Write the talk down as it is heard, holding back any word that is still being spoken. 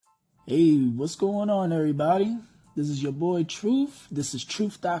Hey, what's going on, everybody? This is your boy Truth. This is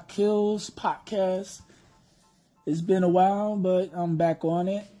Truth.Kills podcast. It's been a while, but I'm back on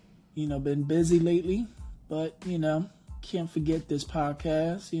it. Been busy lately, but, can't forget this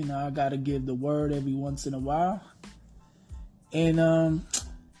podcast. I got to give the word every once in a while. And,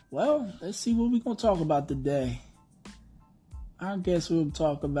 let's see what we're going to talk about today. I guess we'll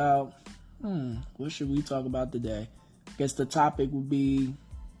talk about, what should we talk about today? I guess the topic would be,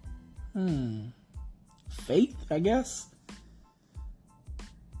 faith, I guess.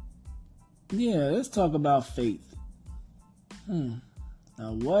 Yeah, let's talk about faith. Now,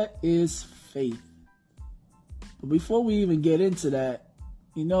 what is faith? But before we even get into that,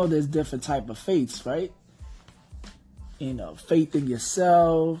 there's different type of faiths, right? Faith in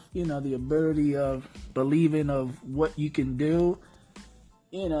yourself, the ability of believing of what you can do,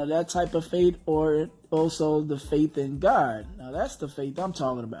 that type of faith, or also the faith in God. Now, that's the faith I'm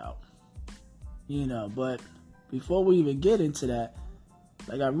talking about. But before we even get into that,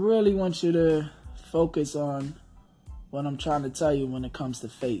 I really want you to focus on what I'm trying to tell you when it comes to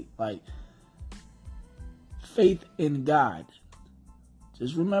faith. Faith in God.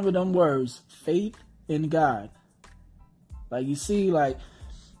 Just remember them words, faith in God. You see,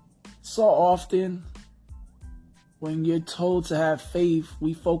 so often when you're told to have faith,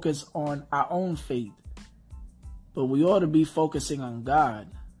 we focus on our own faith. But we ought to be focusing on God.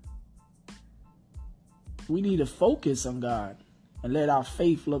 We need to focus on God and let our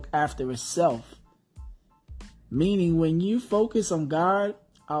faith look after itself. Meaning, when you focus on God,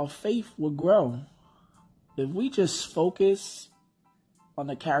 our faith will grow. If we just focus on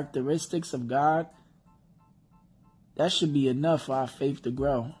the characteristics of God, that should be enough for our faith to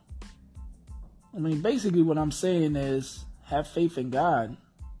grow. Basically what I'm saying is, have faith in God.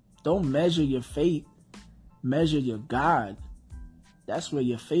 Don't measure your faith. Measure your God. That's where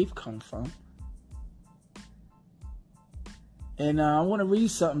your faith comes from. And I want to read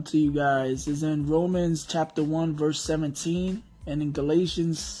something to you guys. It's in Romans chapter 1, verse 17. And in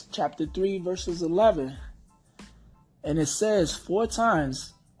Galatians chapter 3, verses 11. And it says 4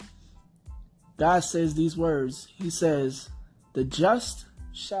 times, God says these words. He says, the just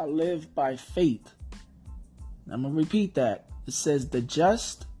shall live by faith. I'm going to repeat that. It says, the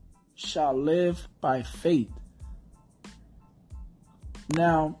just shall live by faith.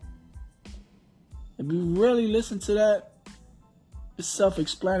 Now, if you really listen to that, it's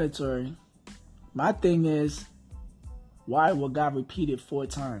self-explanatory. My thing is, why will God repeat it 4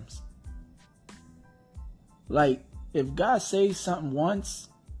 times? If God says something once,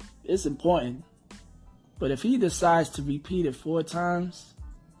 it's important. But if he decides to repeat it 4 times,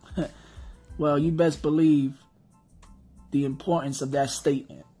 well, you best believe the importance of that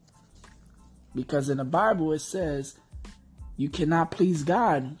statement. Because in the Bible, it says you cannot please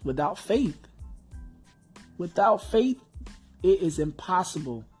God without faith. Without faith, it is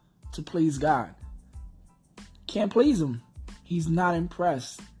impossible to please God. Can't please him. He's not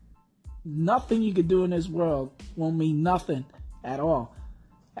impressed. Nothing you could do in this world won't mean nothing at all.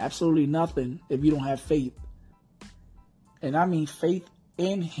 Absolutely nothing if you don't have faith. And I mean faith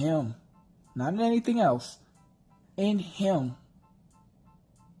in him. Not in anything else. In him.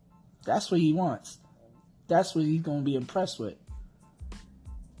 That's what he wants. That's what he's going to be impressed with.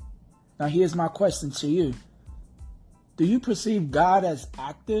 Now here's my question to you. Do you perceive God as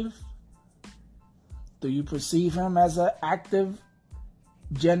active? Do you perceive him as an active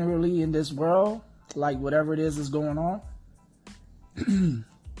generally in this world? Whatever it is going on?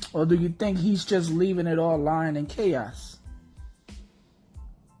 Or do you think he's just leaving it all lying in chaos?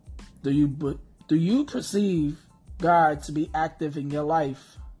 Do you perceive God to be active in your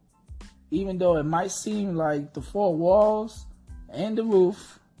life? Even though it might seem like the 4 walls and the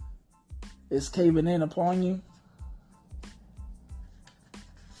roof is caving in upon you?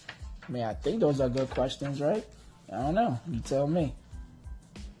 I think those are good questions, right? I don't know. You tell me.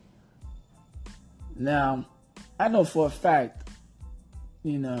 Now, I know for a fact,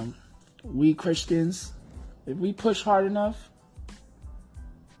 we Christians, if we push hard enough,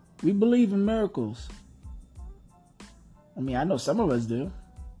 we believe in miracles. I know some of us do.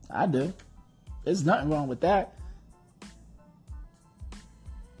 I do. There's nothing wrong with that.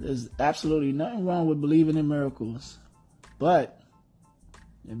 There's absolutely nothing wrong with believing in miracles. But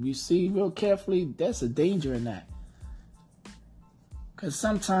if you see real carefully, there's a danger in that. Because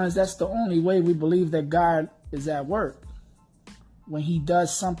sometimes that's the only way we believe that God is at work. When he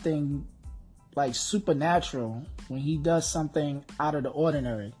does something supernatural, when he does something out of the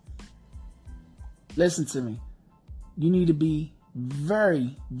ordinary. Listen to me. You need to be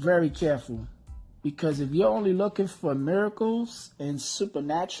very, very careful. Because if you're only looking for miracles and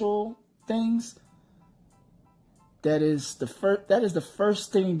supernatural things, that is the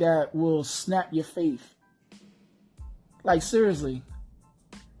first thing that will snap your faith. Like, seriously.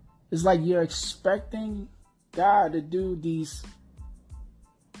 It's like you're expecting God to do these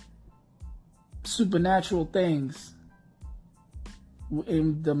supernatural things.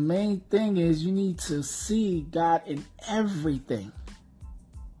 And the main thing is you need to see God in everything.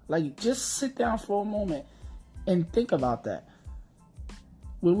 Like, just sit down for a moment and think about that.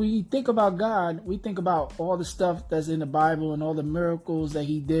 When we think about God, we think about all the stuff that's in the Bible and all the miracles that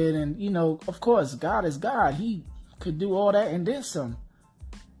he did. And, of course, God is God. He could do all that and then some.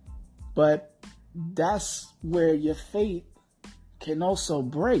 But that's where your faith can also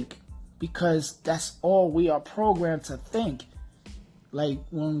break, because that's all we are programmed to think. Like,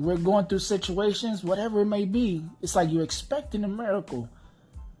 when we're going through situations, whatever it may be, it's like you're expecting a miracle.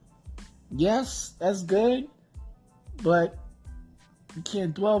 Yes, that's good, but you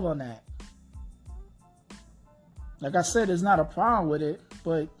can't dwell on that. Like I said, there's not a problem with it,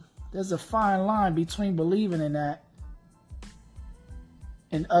 but there's a fine line between believing in that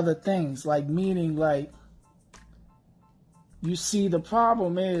and other things. Like, meaning, like, you see, the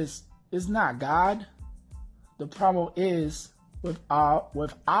problem is, it's not God. The problem is with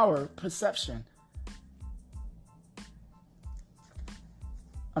our perception.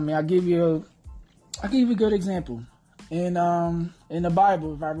 I mean, I'll give you a good example. In the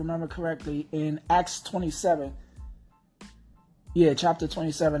Bible, if I remember correctly, in Acts 27, chapter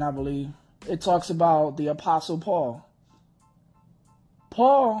 27, I believe, it talks about the Apostle Paul.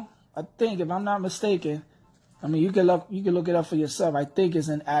 Paul, I think, if I'm not mistaken, I mean, you can look it up for yourself. I think it's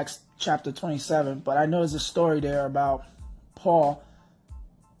in Acts chapter 27, but I know there's a story there about Paul,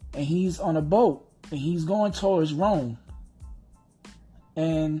 and he's on a boat, and he's going towards Rome.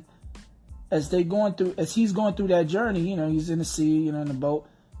 And as he's going through that journey, he's in the sea, in the boat,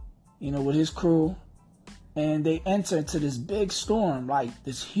 with his crew, and they enter into this big storm, like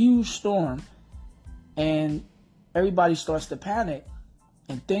this huge storm, and everybody starts to panic,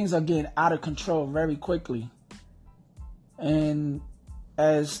 and things are getting out of control very quickly. And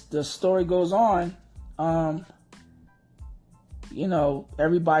as the story goes on,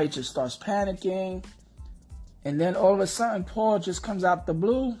 everybody just starts panicking, and then all of a sudden, Paul just comes out the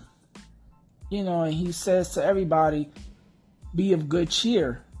blue, and he says to everybody, be of good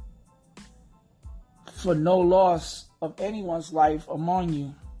cheer, for no loss of anyone's life among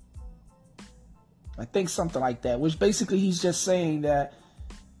you. I think something like that, which basically he's just saying that,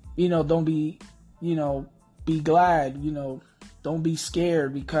 don't be, be glad, don't be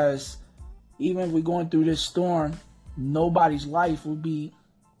scared, because even if we're going through this storm, nobody's life will be,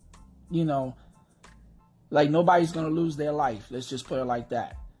 like, nobody's going to lose their life. Let's just put it like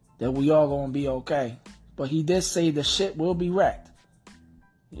that. That we all going to be okay. But he did say the ship will be wrecked.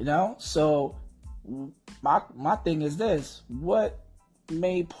 So my thing is this. What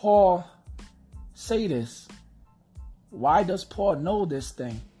made Paul say this? Why does Paul know this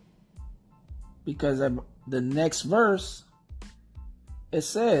thing? Because the next verse, it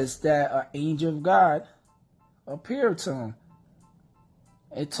says that an angel of God appeared to him.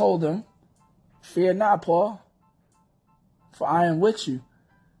 It told him, fear not, Paul, for I am with you.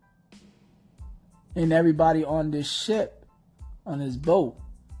 And everybody on this ship, on this boat.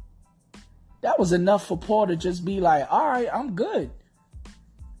 That was enough for Paul to just be like, all right, I'm good.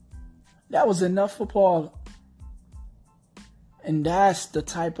 That was enough for Paul. And that's the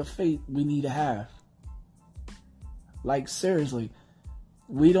type of faith we need to have. Like, seriously,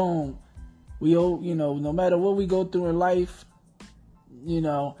 no matter what we go through in life,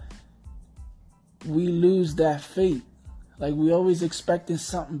 we lose that faith. Like, we always expecting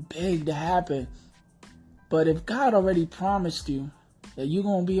something big to happen. But if God already promised you that you're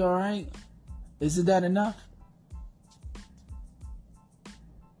going to be all right, isn't that enough?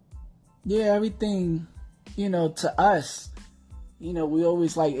 Yeah, everything, to us, we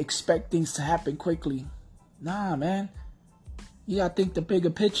always like expect things to happen quickly. Nah, man. You got to think the bigger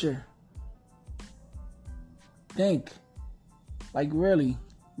picture. Think. Like, really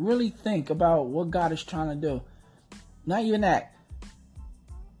think about what God is trying to do. Not even that.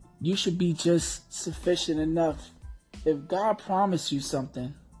 You should be just sufficient enough. If God promised you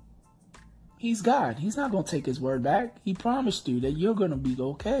something, He's God. He's not going to take His word back. He promised you that you're going to be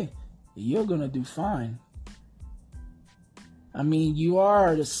okay. That you're going to do fine. I mean, you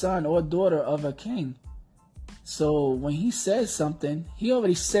are the son or daughter of a king. So when He says something, He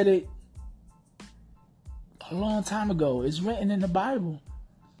already said it a long time ago. It's written in the Bible.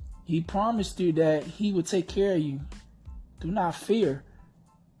 He promised you that He would take care of you. Do not fear,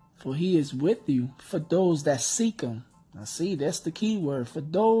 for He is with you for those that seek Him. Now see, that's the key word. For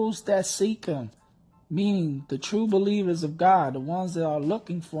those that seek him, meaning the true believers of God, the ones that are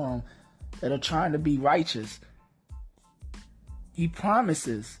looking for him, that are trying to be righteous. He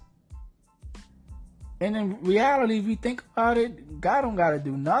promises. And in reality, if you think about it, God don't got to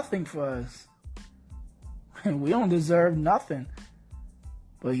do nothing for us. And we don't deserve nothing.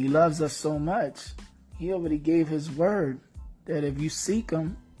 But he loves us so much. He already gave his word that if you seek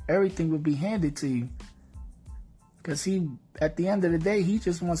him, everything will be handed to you. Because he, at the end of the day, he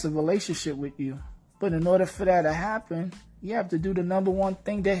just wants a relationship with you. But in order for that to happen, you have to do the number one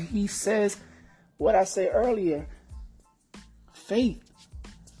thing that he says, what I said earlier, faith.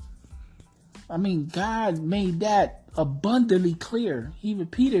 I mean, God made that abundantly clear. He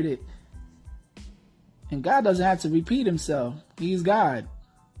repeated it. And God doesn't have to repeat himself. He's God.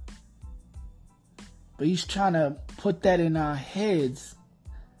 But he's trying to put that in our heads,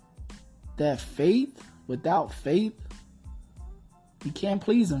 that faith, without faith, you can't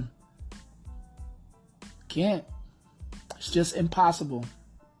please him. Can't. It's just impossible.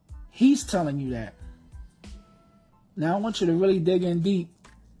 He's telling you that. Now I want you to really dig in deep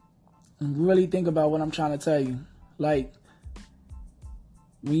and really think about what I'm trying to tell you. Like,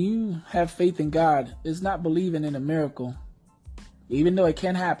 when you have faith in God, it's not believing in a miracle. Even though it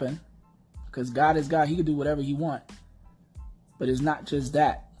can happen, because God is God, he can do whatever he wants. But it's not just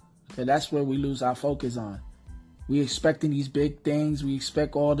that. Okay, that's where we lose our focus on. We expecting these big things. We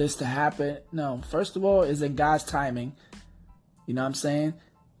expect all this to happen. No, first of all, it's in God's timing. You know what I'm saying?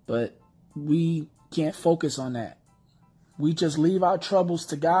 But we can't focus on that. We just leave our troubles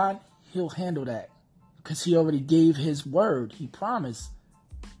to God. He'll handle that. Because he already gave his word. He promised.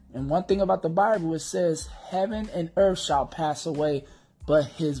 And one thing about the Bible, it says, heaven and earth shall pass away, but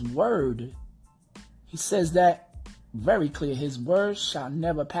his word, he says that very clear. His word shall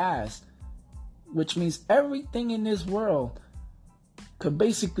never pass. Which means everything in this world could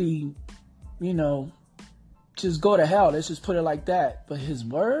basically, just go to hell. Let's just put it like that. But his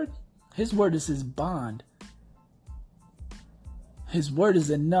word is his bond. His word is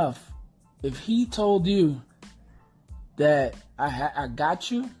enough. If he told you that I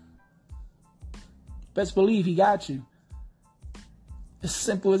got you, best believe he got you. It's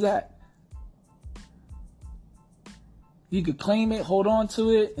simple as that. You could claim it, hold on to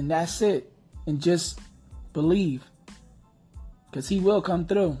it, and that's it. And just believe. Because he will come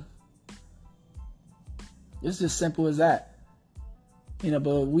through. It's just simple as that.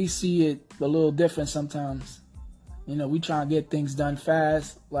 But we see it a little different sometimes. We try and get things done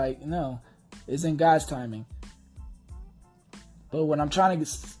fast. Like, no, it's in God's timing. But what I'm trying to,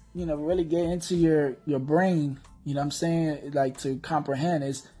 really get into your brain, what I'm saying, like to comprehend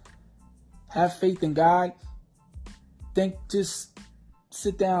is have faith in God. Just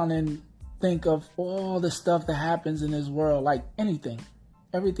sit down and think of all the stuff that happens in this world, like everything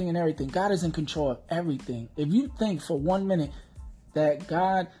and everything. God is in control of everything. If you think for 1 minute that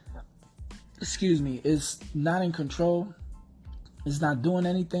God, is not in control, is not doing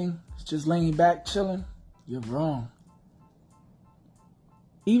anything, is just laying back, chilling, you're wrong.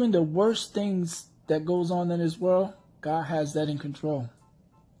 Even the worst things that goes on in this world, God has that in control.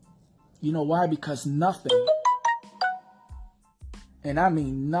 You know why? Because nothing, and I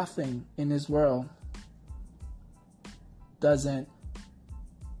mean nothing in this world, doesn't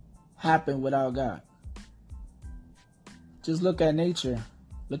happen without God. Just look at nature.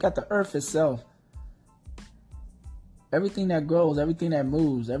 Look at the earth itself. Everything that grows, everything that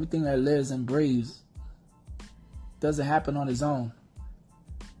moves, everything that lives and breathes doesn't happen on its own.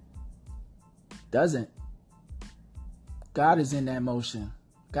 Doesn't. God is in that motion.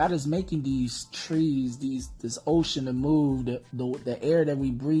 God is making these trees, this ocean to move, the air that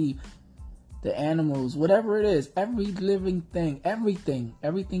we breathe, the animals, whatever it is, every living thing,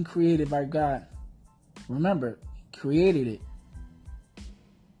 everything created by God. Remember, he created it.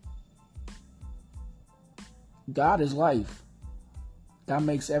 God is life. God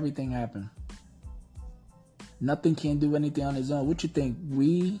makes everything happen. Nothing can do anything on its own. What you think?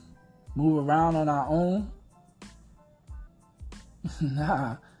 We move around on our own?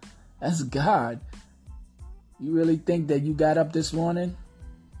 Nah, that's God. You really think that you got up this morning?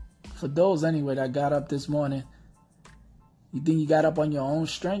 For those anyway that got up this morning, you think you got up on your own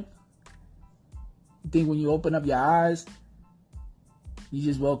strength? You think when you open up your eyes, you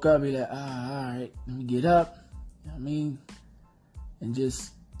just woke up, you're like, all right, let me get up, and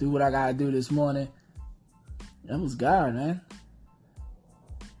just do what I gotta do this morning. That was God, man.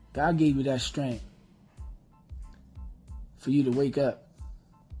 God gave you that strength for you to wake up.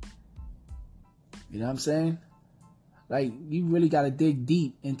 You know what I'm saying? Like, you really got to dig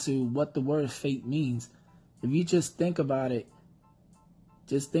deep into what the word faith means. If you just think about it,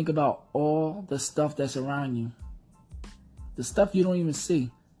 just think about all the stuff that's around you. The stuff you don't even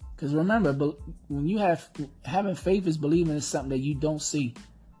see. Because remember, when you having faith is believing in something that you don't see.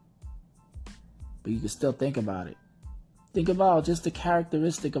 But you can still think about it. Think about just the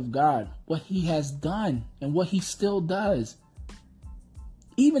characteristic of God, what he has done and what he still does.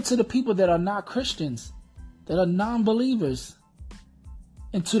 Even to the people that are not Christians, that are non-believers,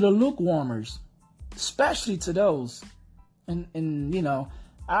 and to the lukewarmers, especially to those. And you know,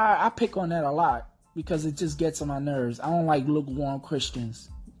 I pick on that a lot because it just gets on my nerves. I don't like lukewarm Christians.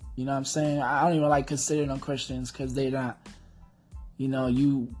 You know what I'm saying? I don't even like considering them Christians because they're not. You know,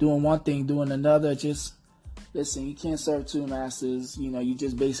 you doing one thing, doing another. Just listen, you can't serve two masters. You know, you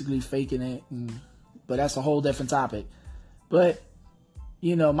just basically faking it. But that's a whole different topic. But,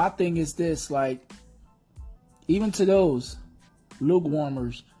 you know, my thing is this, like, even to those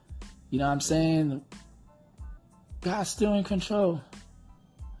lukewarmers, you know what I'm saying? God's still in control.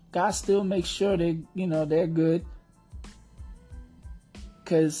 God still makes sure they're good.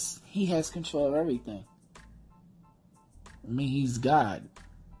 Because he has control of everything. I mean, he's God.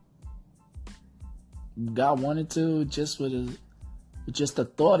 God wanted to, just with just the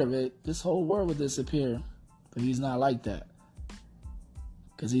thought of it, this whole world would disappear. But he's not like that.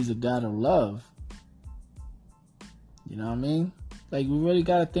 Because he's a God of love. You know what I mean? Like, we really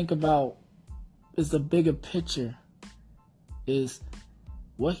got to think about is the bigger picture. Is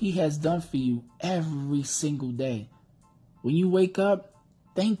what he has done for you every single day. When you wake up,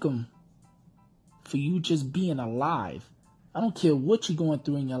 thank him for you just being alive. I don't care what you're going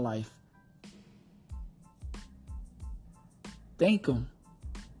through in your life. Thank him.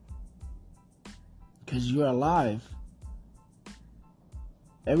 Because you're alive.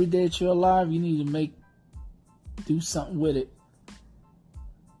 Every day that you're alive, you need to do something with it.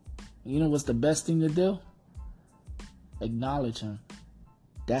 You know what's the best thing to do? Acknowledge him.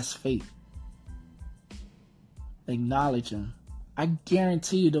 That's faith. Acknowledge him. I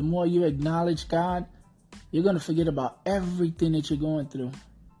guarantee you, the more you acknowledge God, you're going to forget about everything that you're going through.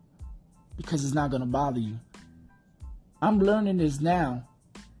 Because it's not going to bother you. I'm learning this now.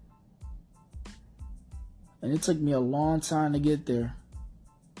 And it took me a long time to get there.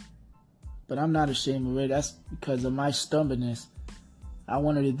 But I'm not ashamed of it. That's because of my stubbornness. I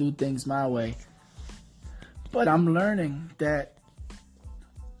wanted to do things my way. But I'm learning that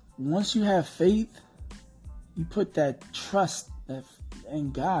once you have faith, you put that trust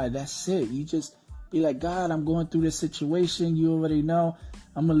in God. That's it. You just be like, God, I'm going through this situation. You already know.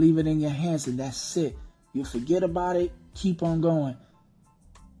 I'm going to leave it in your hands, and that's it. You forget about it. Keep on going.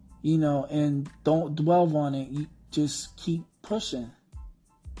 You know, and don't dwell on it. You just keep pushing.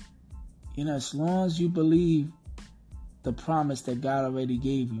 You know, as long as you believe the promise that God already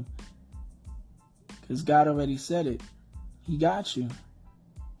gave you. Because God already said it. He got you.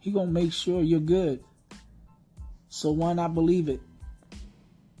 He going to make sure you're good. So why not believe it?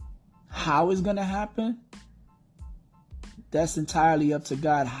 How it's going to happen? That's entirely up to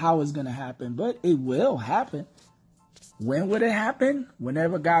God how it's going to happen. But it will happen. When would it happen?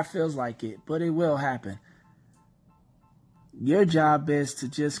 Whenever God feels like it. But it will happen. Your job is to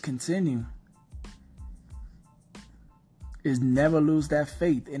just continue. Is never lose that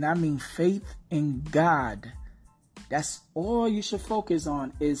faith. And I mean faith in God. That's all you should focus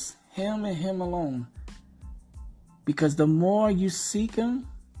on is him and him alone. Because the more you seek him,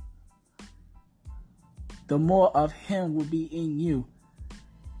 the more of him will be in you.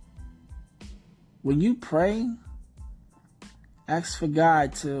 When you pray, ask for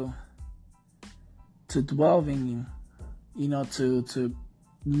God to dwell in you. You know, to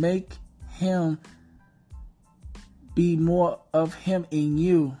make him be more of him in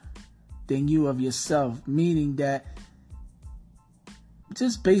you than you of yourself. Meaning that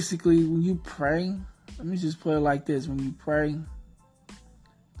just basically when you pray, let me just put it like this. When you pray,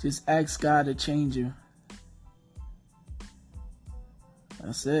 just ask God to change you.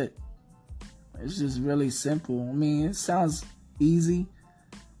 That's it. It's just really simple. I mean, it sounds easy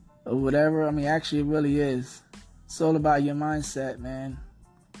or whatever. I mean, actually it really is. It's all about your mindset, man.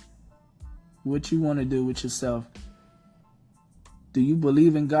 What you want to do with yourself. Do you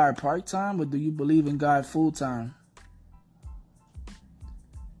believe in God part-time or do you believe in God full-time?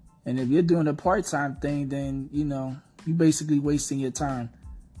 And if you're doing a part-time thing, then, you know, you're basically wasting your time.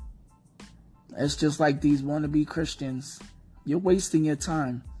 It's just like these wannabe Christians. You're wasting your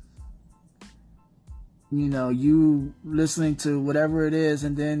time. You know, you listening to whatever it is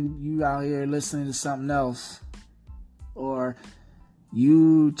and then you out here listening to something else. Or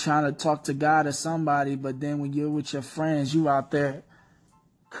you trying to talk to God or somebody, but then when you're with your friends, you out there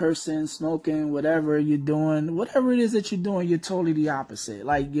cursing, smoking, whatever you're doing, whatever it is that you're doing, you're totally the opposite.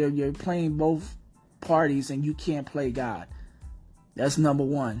 Like you're playing both parties and you can't play God. That's number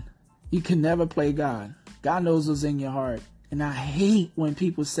one. You can never play God. God knows what's in your heart. And I hate when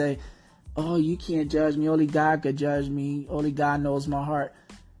people say, oh, you can't judge me. Only God could judge me. Only God knows my heart.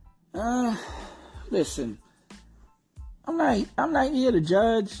 Listen, I'm not here to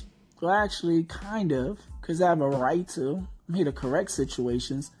judge. Well, actually, kind of, because I have a right to. I'm here to correct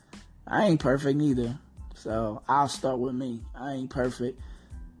situations. I ain't perfect neither. So I'll start with me. I ain't perfect.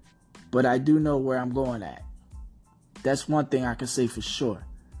 But I do know where I'm going at. That's one thing I can say for sure.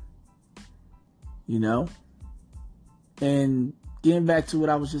 You know? And getting back to what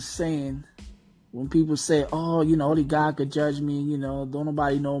I was just saying, when people say, oh, only God could judge me, don't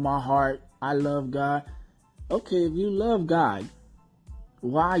nobody know my heart. I love God. Okay, if you love God,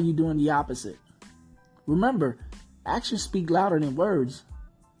 why are you doing the opposite? Remember, actions speak louder than words.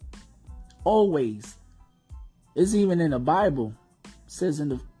 Always. It's even in the Bible. It says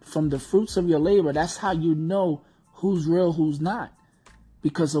from the fruits of your labor, that's how you know who's real, who's not.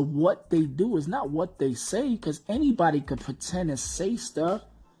 Because of what they do. It's not what they say, because anybody could pretend and say stuff.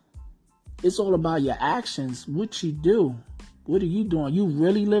 It's all about your actions, what you do. What are you doing? You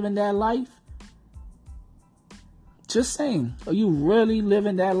really living that life? Just saying, are you really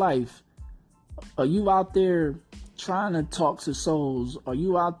living that life? Are you out there trying to talk to souls? Are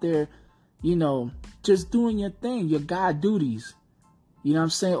you out there, just doing your thing, your God duties? You know what I'm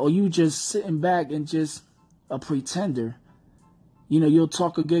saying? Or you just sitting back and just a pretender? You'll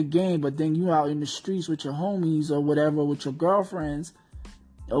talk a good game, but then you out in the streets with your homies or whatever, with your girlfriends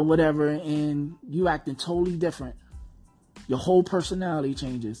or whatever, and you acting totally different. Your whole personality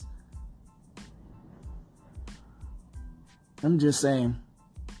changes. I'm just saying.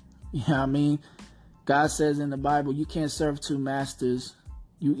 You know what I mean? God says in the Bible, you can't serve two masters.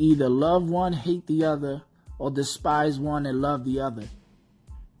 You either love one, hate the other, or despise one and love the other.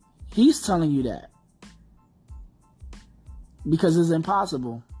 He's telling you that. Because it's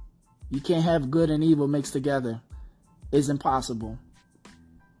impossible. You can't have good and evil mixed together. It's impossible.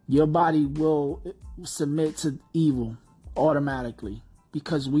 Your body will submit to evil automatically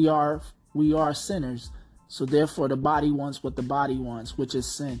because we are sinners. So therefore the body wants what the body wants, which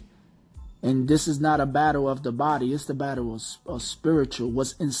is sin. And this is not a battle of the body. It's the battle of spiritual.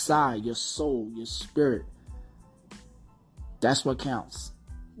 What's inside your soul, your spirit. That's what counts.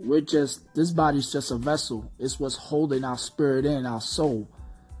 This body's just a vessel. It's what's holding our spirit in, our soul.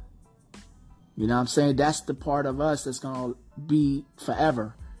 You know what I'm saying? That's the part of us that's going to be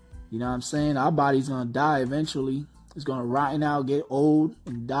forever. You know what I'm saying? Our body's going to die eventually. It's going to rotten out, get old,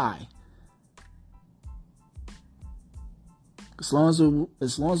 and die. As long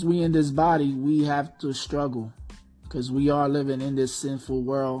as we in this body, we have to struggle. Because we are living in this sinful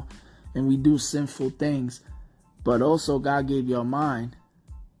world. And we do sinful things. But also, God gave you a mind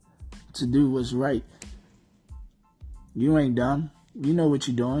to do what's right. You ain't dumb. You know what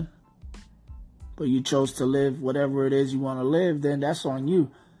you're doing. But you chose to live whatever it is you want to live, then that's on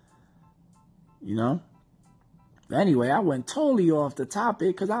you. Anyway, I went totally off the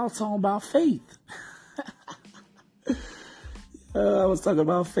topic because I was talking about faith. I was talking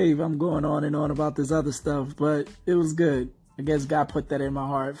about faith. I'm going on and on about this other stuff, but it was good. I guess God put that in my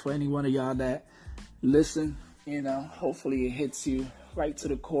heart for any one of y'all that listen. Hopefully it hits you right to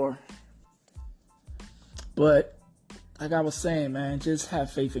the core. But like I was saying, man, just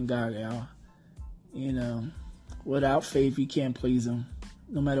have faith in God, y'all. Without faith, you can't please him,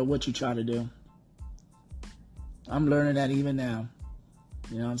 no matter what you try to do. I'm learning that even now.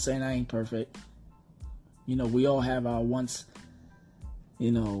 You know what I'm saying? I ain't perfect. We all have our once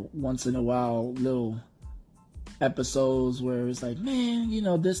in a while little episodes where it's like, man,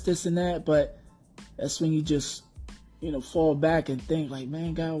 this and that. But that's when you just, fall back and think like,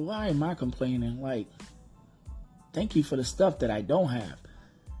 man, God, why am I complaining? Like, thank you for the stuff that I don't have.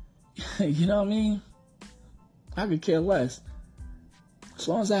 You know what I mean? I could care less. As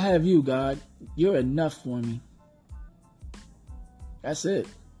long as I have you, God, you're enough for me. That's it.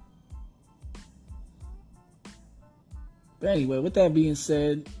 But anyway, with that being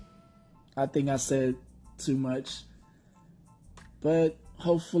said, I think I said too much. But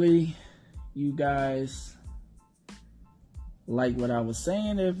hopefully you guys like what I was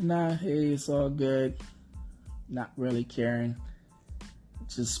saying. If not, hey, it's all good. Not really caring.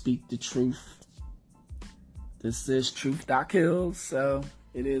 Just speak the truth. This is Truth Doc Hills, so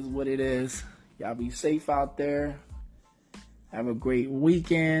it is what it is. Y'all be safe out there. Have a great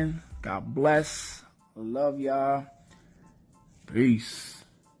weekend. God bless. I love y'all. Peace.